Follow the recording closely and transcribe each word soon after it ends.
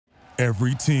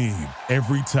Every team,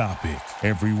 every topic,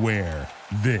 everywhere.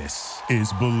 This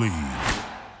is Believe.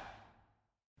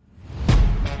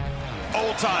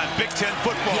 All-time Big Ten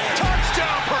football. Yeah.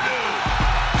 Touchdown, Purdue!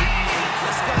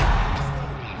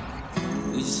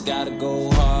 We just gotta go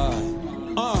hard. He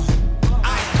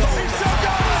still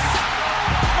got it!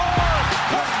 More!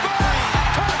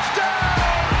 Touchdown!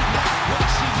 What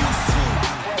she used to.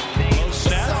 Low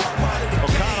snap.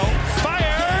 O'Connell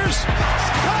fires!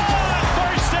 Caught!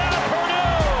 First down,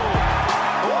 Purdue!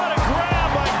 What a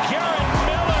grab by Garrett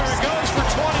Miller. It goes for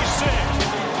 26.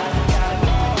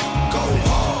 Go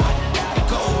hard.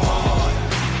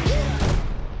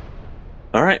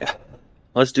 All right,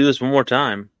 let's do this one more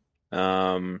time.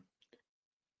 The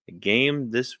game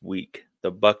this week,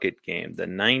 the bucket game, the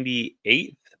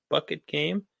 98th bucket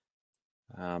game.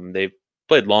 They've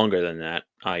played longer than that,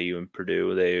 IU and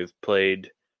Purdue. They've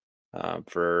played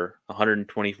for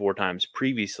 124 times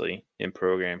previously in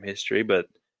program history, but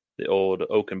the old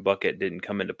Oak Bucket didn't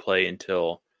come into play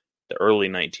until the early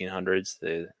 1900s.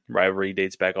 The rivalry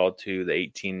dates back all to the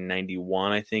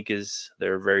 1891, I think, is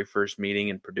their very first meeting,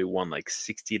 and Purdue won like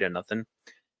 60-0.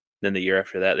 Then the year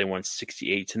after that, they won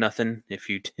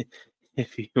 68-0.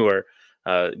 If you are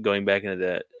going back into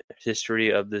the history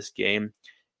of this game,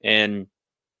 and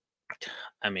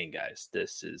I mean, guys,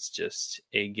 this is just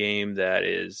a game that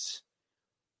is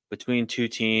between two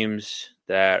teams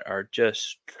that are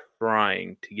just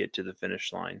trying to get to the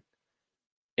finish line,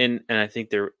 and I think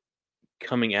they're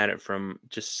coming at it from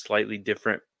just slightly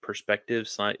different perspectives,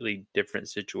 slightly different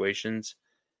situations.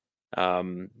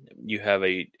 You have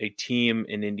a team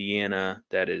in Indiana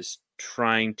that is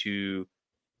trying to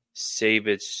save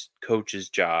its coach's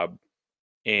job,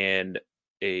 and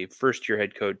a first-year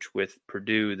head coach with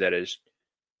Purdue that is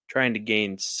trying to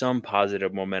gain some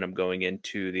positive momentum going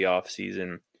into the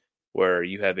offseason, where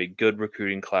you have a good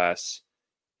recruiting class.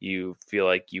 You feel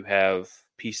like you have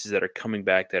pieces that are coming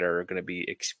back that are going to be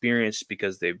experienced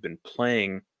because they've been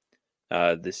playing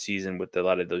this season with a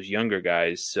lot of those younger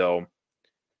guys. So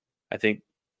I think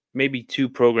maybe two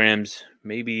programs,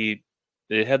 maybe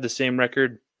they have the same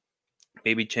record,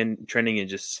 maybe trending in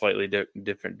just slightly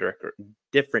different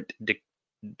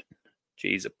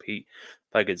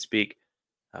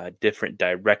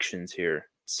directions here.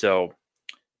 So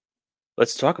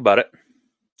let's talk about it.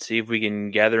 See if we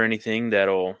can gather anything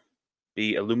that'll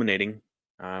be illuminating.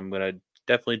 I'm going to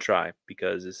definitely try,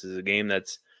 because this is a game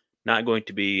that's not going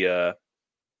to be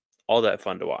all that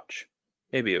fun to watch.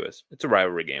 Maybe it was. It's a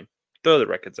rivalry game. Throw the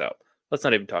records out. Let's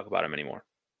not even talk about them anymore,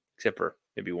 except for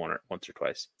maybe once or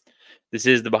twice. This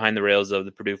is the Behind the Rails of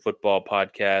the Purdue Football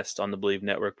Podcast on the Believe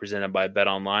Network, presented by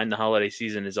BetOnline. The holiday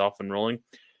season is off and rolling.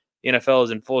 The NFL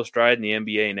is in full stride, and the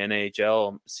NBA and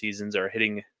NHL seasons are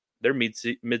hitting their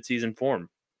mid-season form.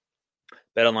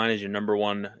 BetOnline is your number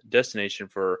one destination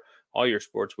for all your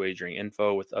sports wagering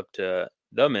info, with up to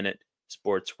the minute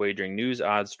sports wagering news,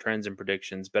 odds, trends, and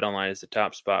predictions. BetOnline is the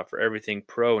top spot for everything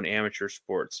pro and amateur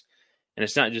sports. And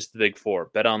it's not just the big four.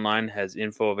 BetOnline has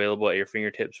info available at your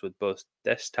fingertips with both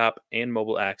desktop and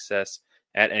mobile access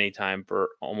at any time for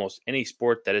almost any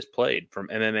sport that is played. From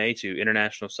MMA to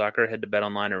international soccer, head to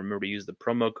BetOnline and remember to use the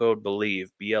promo code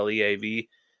BELIEVE, BLEAV,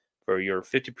 for your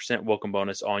 50% welcome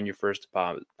bonus on your first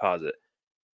deposit.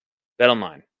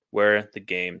 BetOnline, where the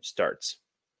game starts.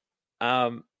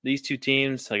 These two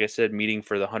teams, like I said, meeting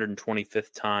for the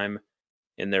 125th time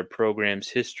in their program's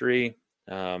history.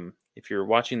 If you're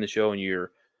watching the show and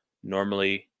you're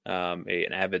normally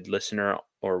an avid listener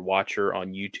or watcher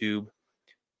on YouTube,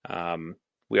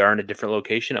 we are in a different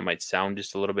location. It might sound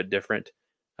just a little bit different.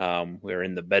 We're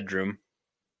in the bedroom.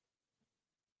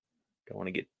 Don't want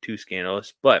to get too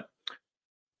scandalous, but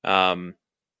the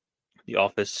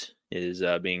office is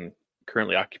being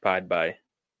currently occupied by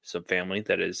some family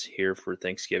that is here for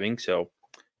Thanksgiving. So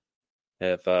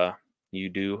if you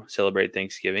do celebrate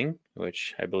Thanksgiving,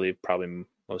 which I believe probably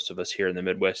most of us here in the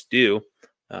Midwest do,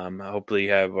 hopefully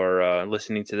you are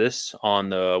listening to this on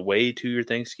the way to your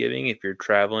Thanksgiving. If you're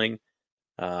traveling,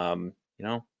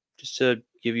 just to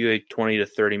give you a 20 to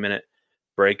 30 minute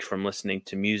break from listening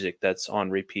to music that's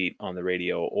on repeat on the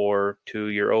radio, or to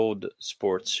your old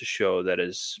sports show that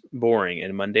is boring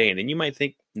and mundane. And you might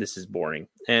think this is boring,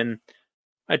 and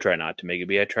I try not to make it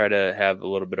be. I try to have a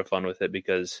little bit of fun with it,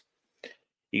 because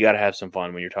you got to have some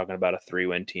fun when you're talking about a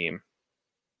 3-win team.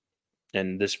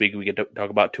 And this week we get to talk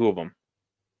about two of them.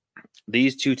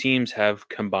 These two teams have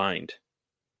combined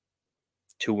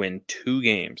to win 2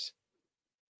 games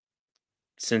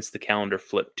since the calendar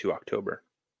flipped to October.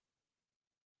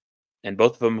 And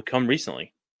both of them have come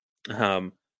recently.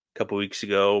 A couple weeks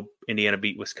ago, Indiana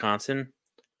beat Wisconsin.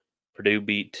 Purdue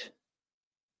beat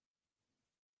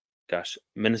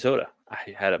Minnesota.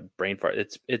 I had a brain fart.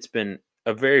 It's been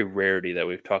a very rarity that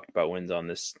we've talked about wins on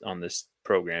this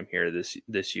program here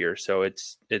this year. So it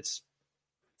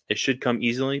should come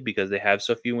easily because they have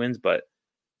so few wins, but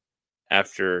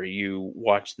after you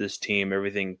watch this team,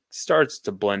 everything starts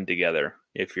to blend together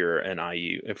if you're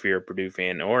a Purdue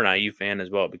fan or an IU fan as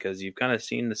well, because you've kind of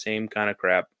seen the same kind of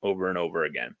crap over and over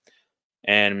again.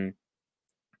 And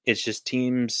it's just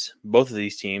both of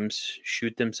these teams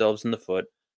shoot themselves in the foot.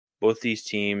 Both these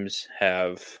teams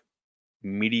have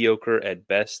mediocre at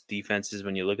best defenses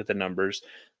when you look at the numbers.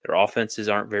 Their offenses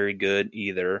aren't very good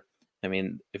either. I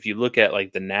mean, if you look at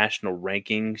like the national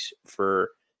rankings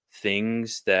for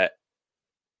things that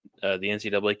the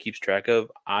NCAA keeps track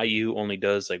of, IU only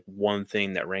does like one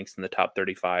thing that ranks in the top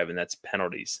 35, and that's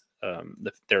penalties.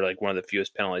 They're like one of the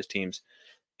fewest penalized teams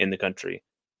in the country.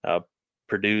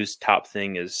 Purdue's top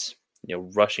thing is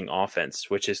rushing offense,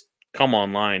 which has come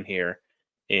online here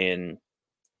in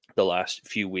the last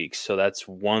few weeks. So that's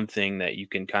one thing that you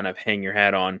can kind of hang your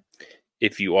hat on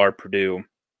if you are Purdue.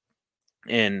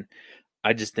 And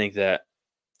I just think that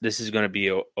this is going to be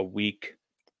a week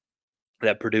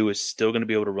that Purdue is still going to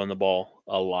be able to run the ball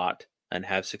a lot and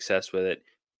have success with it.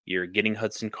 You're getting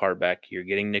Hudson Card back. You're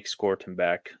getting Nick Scorton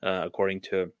back, according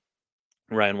to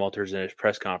Ryan Walters in his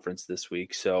press conference this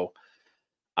week. So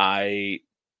I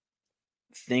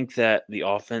think that the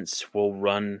offense will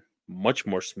run much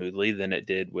more smoothly than it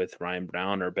did with Ryan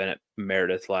Brown or Bennett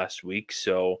Meredith last week.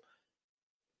 So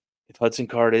if Hudson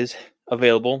Card is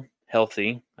available,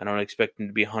 healthy, I don't expect him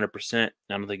to be 100%. I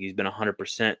don't think he's been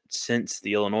 100% since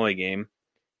the Illinois game.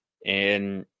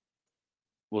 And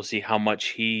we'll see how much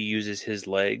he uses his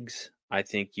legs. I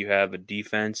think you have a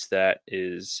defense that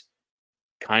is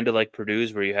kind of like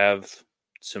Purdue's, where you have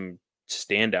some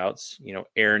standouts.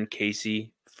 Aaron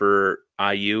Casey for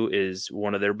IU is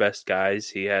one of their best guys.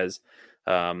 He has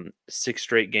 6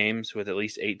 straight games with at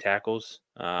least 8 tackles.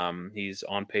 He's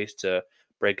on pace to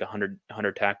break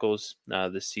 100 tackles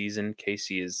this season.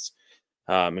 Casey is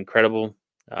incredible.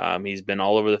 He's been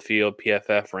all over the field.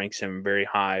 PFF ranks him very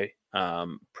high.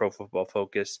 Pro Football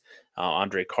Focus.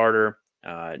 Andre Carter,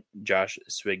 Josh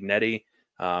Swignetti,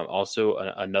 also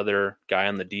another guy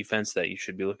on the defense that you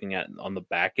should be looking at on the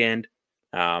back end.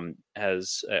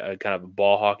 Has a kind of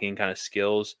ball hawking kind of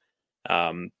skills.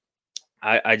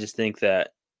 I just think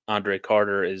that Andre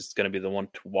Carter is going to be the one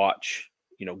to watch,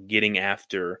 getting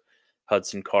after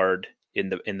Hudson Card in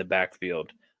the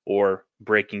backfield or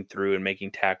breaking through and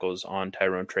making tackles on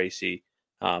Tyrone Tracy,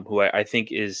 who I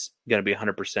think is going to be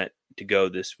 100% to go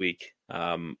this week,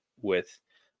 with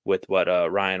what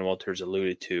Ryan Walters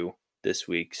alluded to this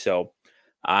week. So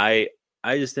I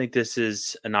just think this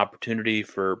is an opportunity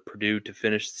for Purdue to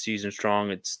finish the season strong.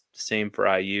 It's the same for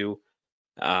IU.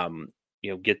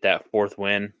 Get that 4th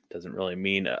win. Doesn't really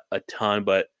mean a ton,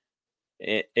 but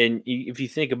and if you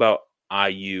think about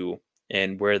IU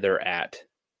and where they're at,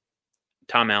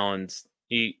 Tom Allen's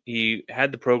he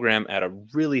had the program at a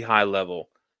really high level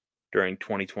during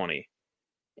 2020,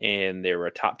 and they were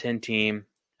a top 10 team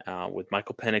with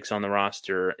Michael Penix on the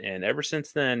roster, and ever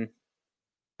since then,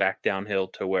 back downhill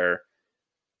to where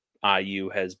IU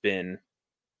has been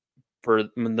for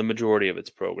the majority of its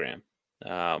program.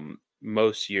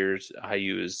 Most years,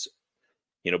 IU is,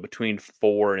 between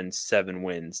 4 and 7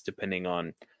 wins, depending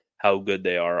on how good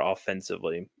they are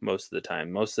offensively. Most of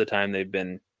the time, they've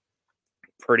been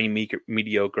pretty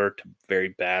mediocre to very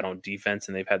bad on defense,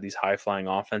 and they've had these high-flying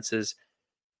offenses.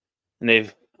 And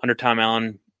they've, under Tom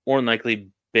Allen, more than likely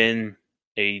been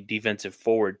a defensive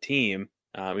forward team,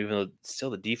 even though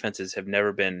still the defenses have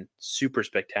never been super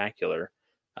spectacular.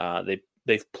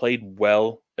 They've played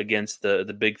well against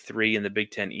the Big Three in the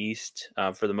Big Ten East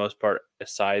for the most part.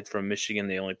 Aside from Michigan,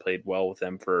 they only played well with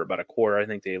them for about a quarter. I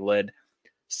think they led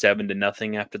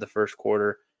 7-0 after the first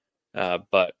quarter.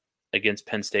 But against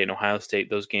Penn State and Ohio State,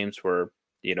 those games were,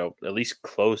 at least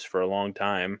close for a long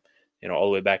time, all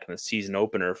the way back in the season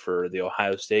opener for the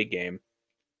Ohio State game.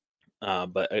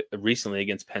 But recently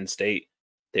against Penn State,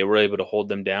 they were able to hold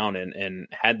them down and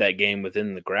had that game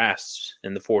within the grasp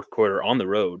in the fourth quarter on the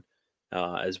road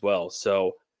as well.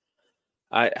 So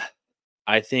I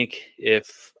think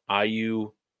if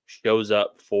IU shows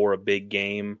up for a big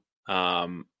game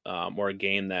or a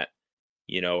game that,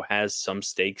 has some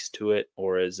stakes to it,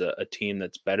 or is a team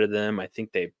that's better than them, I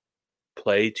think they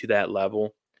play to that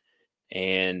level.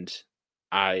 And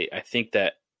I think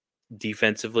that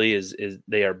defensively is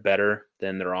they are better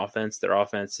than their offense. Their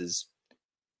offense is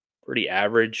pretty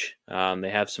average. They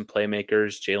have some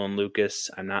playmakers. Jalen Lucas,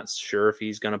 I'm not sure if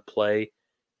he's going to play.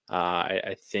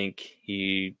 I think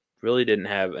he really didn't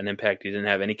have an impact. He didn't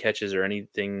have any catches or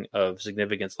anything of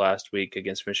significance last week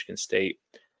against Michigan State.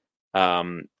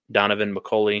 Donovan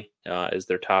McCulley is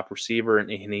their top receiver, and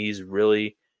he's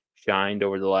really shined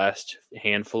over the last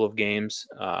handful of games.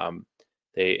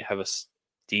 They have a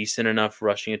decent enough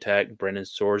rushing attack. Brendan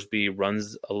Sorsby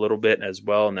runs a little bit as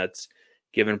well, and that's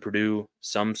given Purdue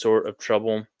some sort of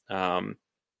trouble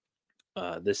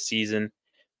this season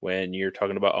when you're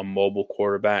talking about a mobile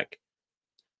quarterback.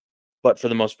 But for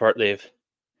the most part, they've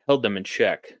held them in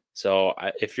check. So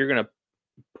if you're going to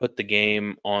put the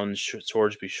game on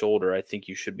Sorsby's shoulder, I think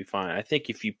you should be fine. I think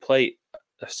if you play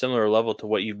a similar level to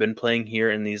what you've been playing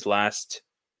here in these last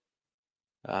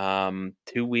 2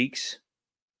 weeks,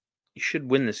 you should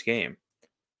win this game.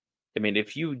 I mean,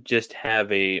 if you just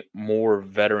have a more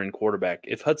veteran quarterback,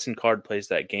 if Hudson Card plays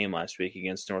that game last week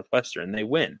against Northwestern, they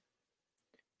win.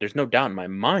 There's no doubt in my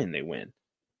mind they win.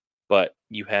 But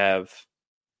you have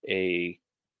a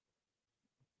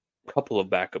couple of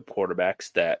backup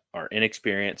quarterbacks that are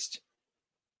inexperienced,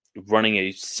 running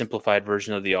a simplified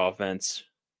version of the offense,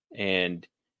 and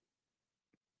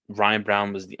Ryan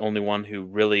Brown was the only one who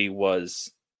really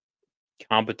was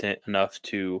competent enough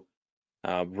to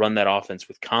run that offense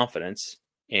with confidence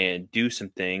and do some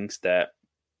things that,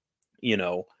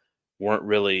 weren't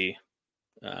really,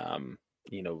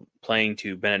 playing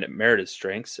to Benedict Meredith's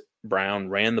strengths. Brown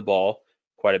ran the ball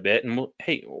quite a bit, and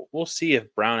we'll see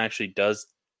if Brown actually does,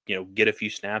 get a few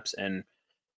snaps and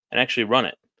actually run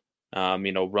it.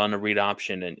 Run a read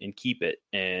option and keep it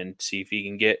and see if he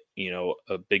can get,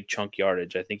 a big chunk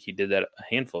yardage. I think he did that a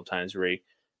handful of times where he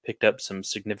picked up some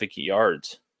significant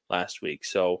yards last week.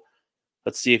 So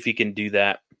let's see if he can do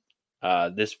that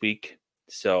this week.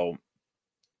 So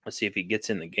let's see if he gets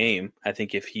in the game. I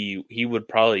think if he would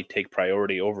probably take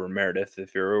priority over Meredith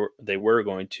if they were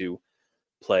going to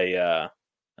play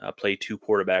two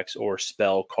quarterbacks or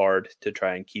spell Card to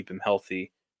try and keep him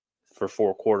healthy for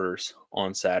 4 quarters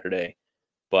on Saturday.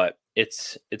 But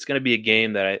it's going to be a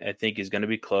game that I think is going to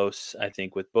be close. I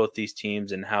think with both these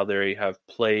teams and how they have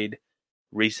played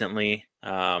recently,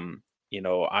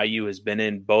 IU has been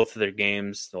in both of their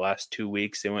games the last 2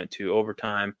 weeks. They went to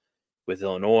overtime with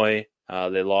Illinois.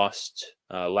 They lost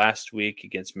last week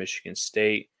against Michigan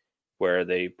State, where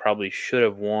they probably should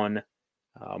have won,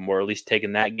 or at least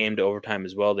taken that game to overtime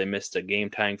as well. They missed a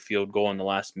game-tying field goal in the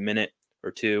last minute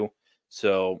or two.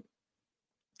 So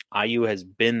IU has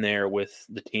been there with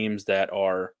the teams that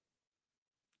are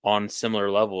on similar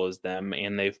level as them,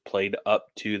 and they've played up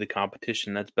to the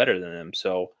competition that's better than them.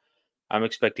 So I'm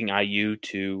expecting IU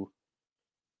to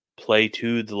play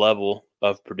to the level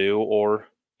of Purdue, or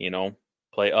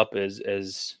play up as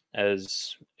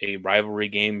a rivalry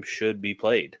game should be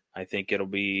played. I think it'll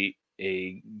be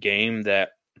a game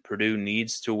that Purdue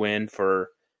needs to win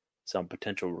for some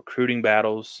potential recruiting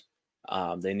battles.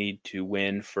 They need to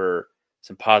win for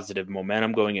some positive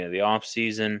momentum going into the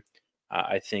offseason.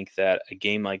 I think that a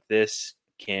game like this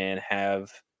can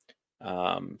have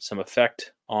some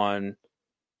effect on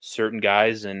certain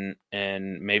guys, and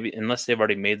maybe, unless they've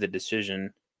already made the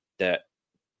decision that,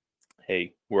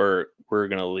 hey, we're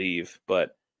going to leave,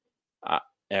 but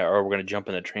or we're going to jump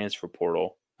in the transfer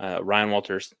portal. Ryan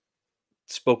Walters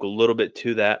spoke a little bit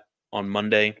to that on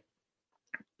Monday,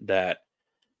 that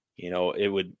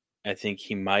it would. I think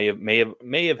he may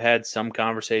have had some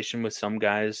conversation with some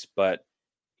guys, but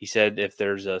he said if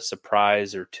there's a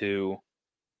surprise or two,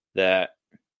 that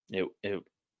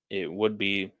it would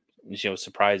be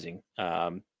surprising.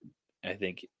 I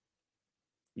think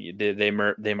they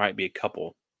might be a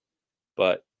couple,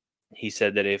 but he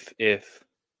said that if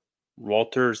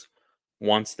Walters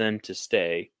wants them to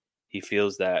stay, he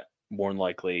feels that more than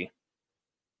likely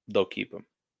they'll keep him.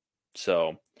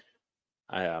 So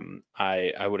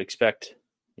I would expect,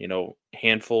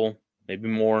 handful, maybe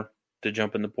more, to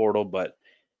jump in the portal, but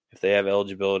if they have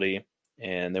eligibility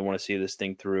and they want to see this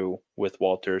thing through with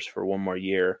Walters for one more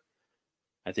year,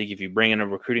 I think if you bring in a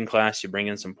recruiting class, you bring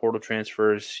in some portal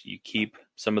transfers, you keep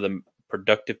some of the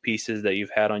productive pieces that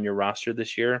you've had on your roster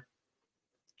this year,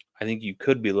 I think you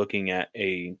could be looking at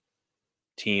a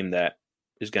team that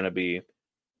is going to be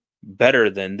better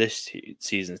than this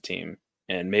season's team.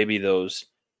 And maybe those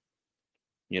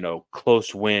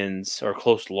close wins or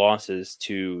close losses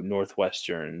to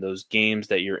Northwestern, those games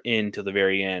that you're in till the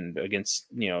very end against,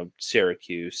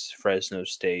 Syracuse, Fresno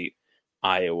State,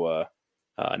 Iowa,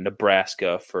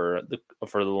 Nebraska for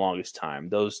the longest time,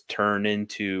 those turn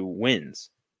into wins.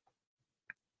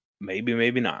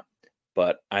 Maybe not.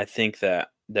 But I think that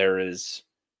there is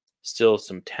still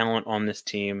some talent on this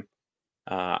team.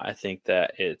 I think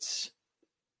that it's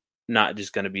not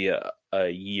just going to be a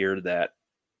year that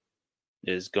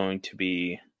is going to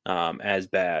be as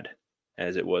bad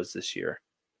as it was this year.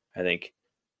 I think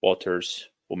Walters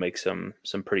will make some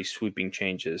pretty sweeping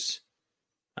changes.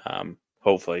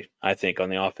 Hopefully, I think on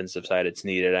the offensive side it's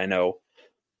needed. I know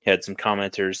he had some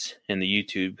commenters in the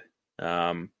YouTube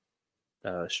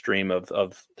stream of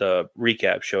the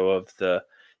recap show of the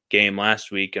game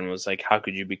last week and was like, how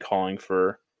could you be calling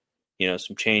for,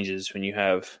 some changes when you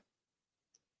have,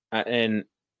 and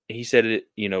he said it,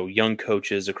 young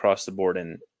coaches across the board.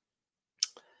 And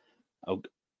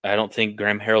I don't think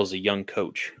Graham Harrell's a young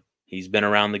coach. He's been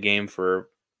around the game for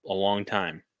a long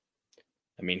time.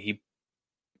 I mean, he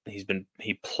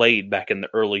played back in the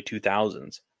early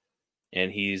 2000s,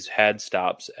 and he's had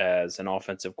stops as an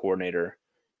offensive coordinator,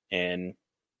 and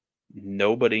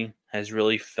nobody has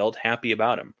really felt happy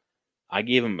about him. I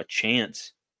gave him a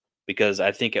chance because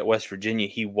I think at West Virginia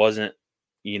he wasn't,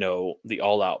 the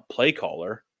all-out play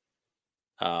caller.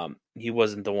 He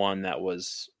wasn't the one that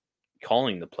was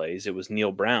calling the plays. It was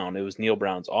Neil Brown. It was Neil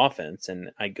Brown's offense,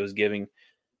 and I was giving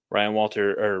Ryan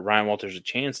Walters a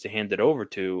chance to hand it over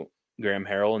to Graham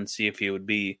Harrell and see if he would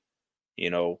be,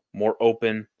 more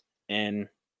open. And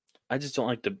I just don't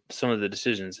like some of the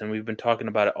decisions, and we've been talking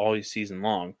about it all season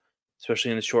long,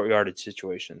 especially in the short yardage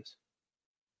situations.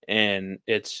 And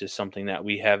it's just something that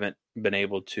we haven't been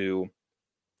able to,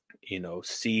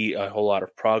 see a whole lot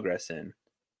of progress in.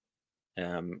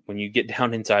 When you get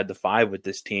down inside the 5 with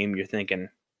this team, you're thinking,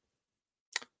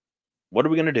 what are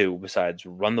we going to do besides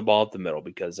run the ball up the middle?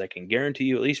 Because I can guarantee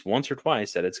you at least once or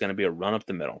twice that it's going to be a run up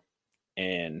the middle.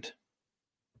 And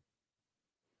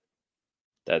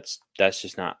that's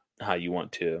just not how you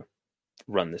want to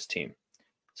run this team.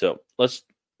 So let's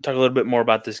talk a little bit more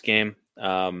about this game.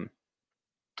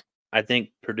 I think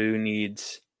Purdue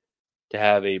needs to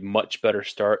have a much better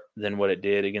start than what it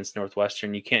did against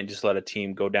Northwestern. You can't just let a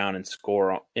team go down and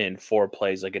score in 4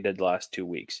 plays like it did the last 2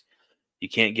 weeks. You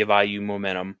can't give IU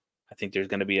momentum. I think there's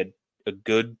going to be a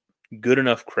good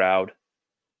enough crowd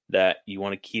that you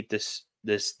want to keep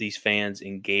these fans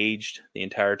engaged the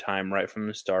entire time right from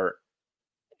the start.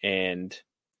 And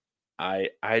I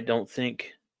don't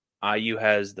think IU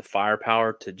has the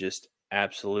firepower to just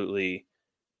absolutely,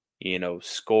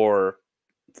 score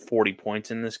 40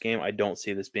 points in this game. I don't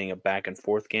see this being a back and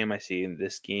forth game. I see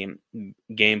this game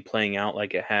playing out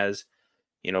like it has,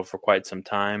 for quite some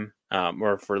time,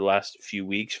 or for the last few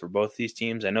weeks for both these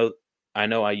teams. I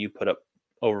know IU put up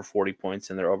over 40 points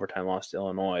in their overtime loss to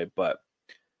Illinois, but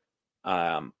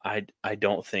I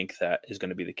don't think that is going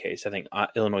to be the case. I think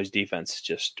Illinois' defense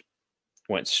just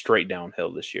went straight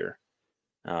downhill this year.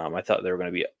 I thought they were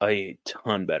going to be a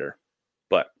ton better,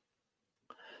 but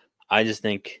I just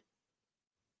think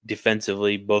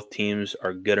defensively, both teams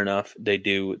are good enough. They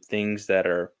do things that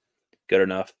are good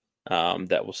enough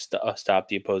that will stop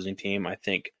the opposing team. I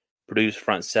think Purdue's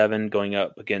front 7 going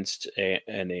up against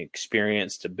an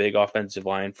experienced, big offensive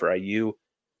line for IU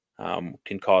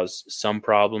can cause some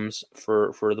problems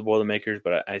for the Boilermakers,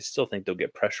 but I still think they'll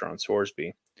get pressure on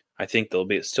Sorsby. I think they'll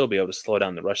still be able to slow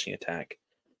down the rushing attack.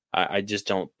 I just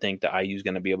don't think that IU is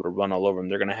going to be able to run all over them.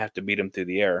 They're going to have to beat them through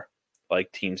the air like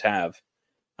teams have.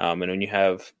 And when you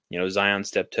have, Zion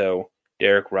Steptoe,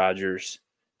 Derek Rogers,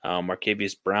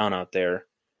 Marcavius Brown out there,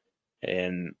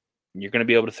 and you're going to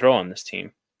be able to throw on this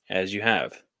team as you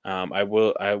have. I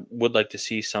would like to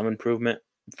see some improvement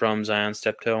from Zion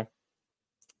Steptoe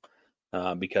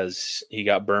because he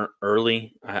got burnt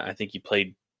early. I think he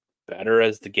played better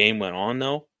as the game went on,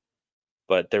 though.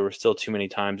 But there were still too many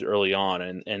times early on,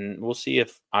 and we'll see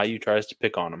if IU tries to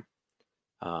pick on him.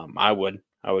 I would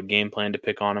game plan to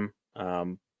pick on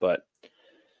him. But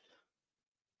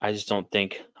I just don't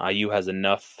think IU has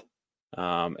enough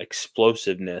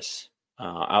explosiveness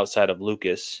outside of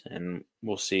Lucas, and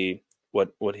we'll see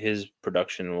what his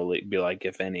production will be like,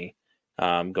 if any,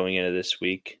 going into this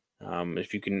week.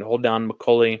 If you can hold down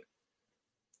McCulley,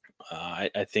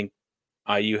 I think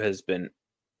IU has been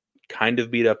kind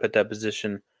of beat up at that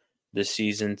position this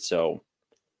season, so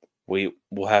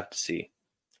we'll have to see.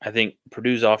 I think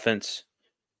Purdue's offense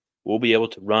will be able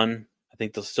to run. I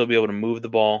think they'll still be able to move the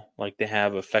ball like they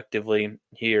have effectively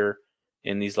here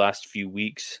in these last few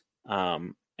weeks.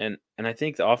 And I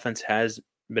think the offense has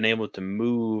been able to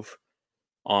move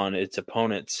on its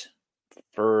opponents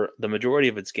for the majority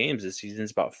of its games this season.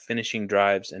 It's about finishing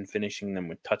drives and finishing them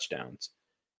with touchdowns.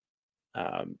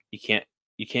 You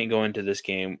can't go into this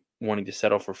game wanting to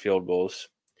settle for field goals.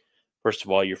 First of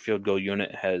all, your field goal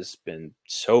unit has been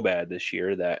so bad this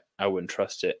year that I wouldn't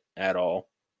trust it at all.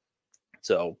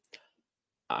 So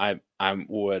I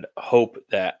would hope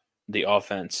that the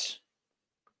offense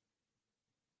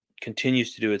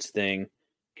continues to do its thing,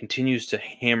 continues to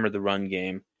hammer the run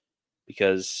game,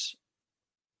 because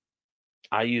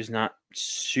IU's not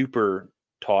super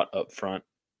taught up front,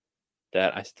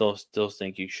 that I still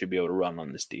think you should be able to run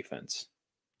on this defense.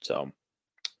 So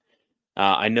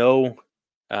I know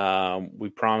we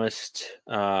promised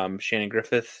Shannon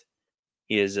Griffith.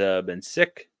 He has been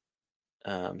sick,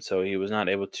 so he was not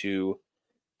able to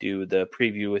do the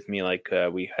preview with me like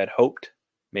we had hoped.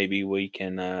 Maybe we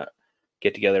can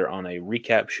get together on a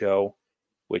recap show,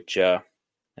 which,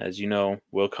 as you know,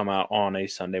 will come out on a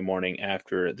Sunday morning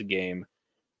after the game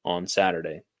on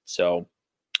Saturday. So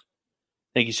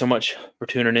thank you so much for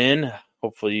tuning in.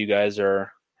 Hopefully you guys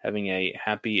are having a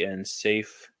happy and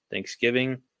safe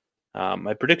Thanksgiving.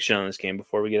 My prediction on this game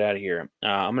before we get out of here,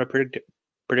 I'm going to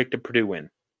predict a Purdue win.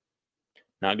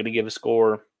 Not going to give a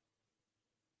score.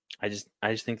 I just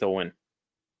think they'll win.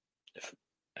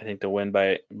 I think they'll win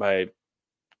by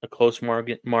a close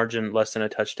margin, less than a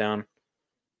touchdown.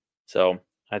 So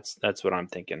that's what I'm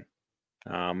thinking.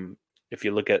 If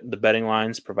you look at the betting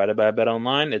lines provided by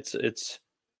BetOnline, it's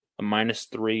a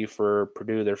 -3 for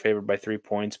Purdue. They're favored by 3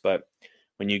 points, but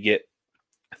when you get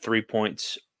 3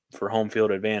 points for home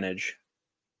field advantage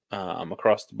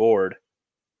across the board,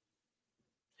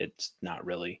 it's not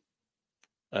really.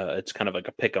 It's kind of like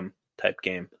a pick'em type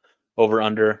game. Over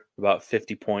under about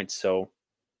 50 points, so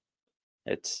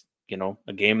it's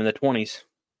a game in the 20s.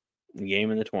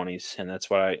 And that's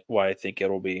why I think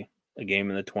it'll be a game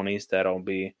in the 20s that'll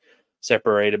be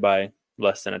separated by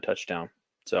less than a touchdown.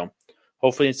 So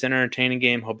hopefully it's an entertaining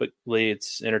game. Hopefully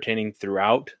it's entertaining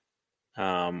throughout,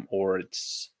 or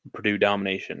it's Purdue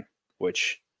domination,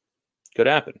 which could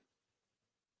happen.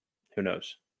 Who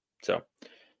knows? So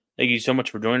thank you so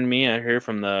much for joining me out here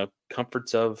from the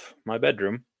comforts of my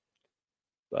bedroom.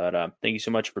 But thank you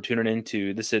so much for tuning in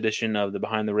to this edition of the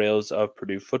Behind the Rails of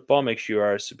Purdue Football. Make sure you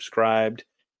are subscribed.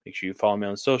 Make sure you follow me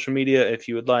on social media if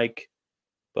you would like.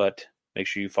 But make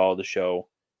sure you follow the show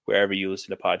wherever you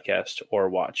listen to podcasts or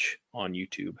watch on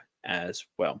YouTube as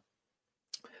well.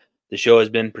 The show has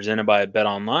been presented by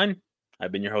BetOnline.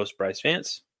 I've been your host, Bryce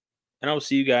Vance, and I will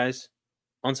see you guys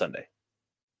on Sunday.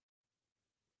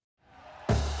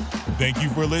 Thank you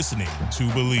for listening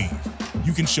to Believe.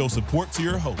 You can show support to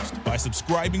your host by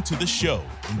subscribing to the show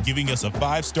and giving us a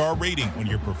 5-star rating on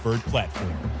your preferred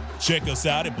platform. Check us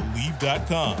out at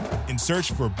Believe.com and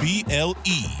search for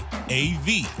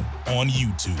BLEAV on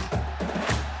YouTube.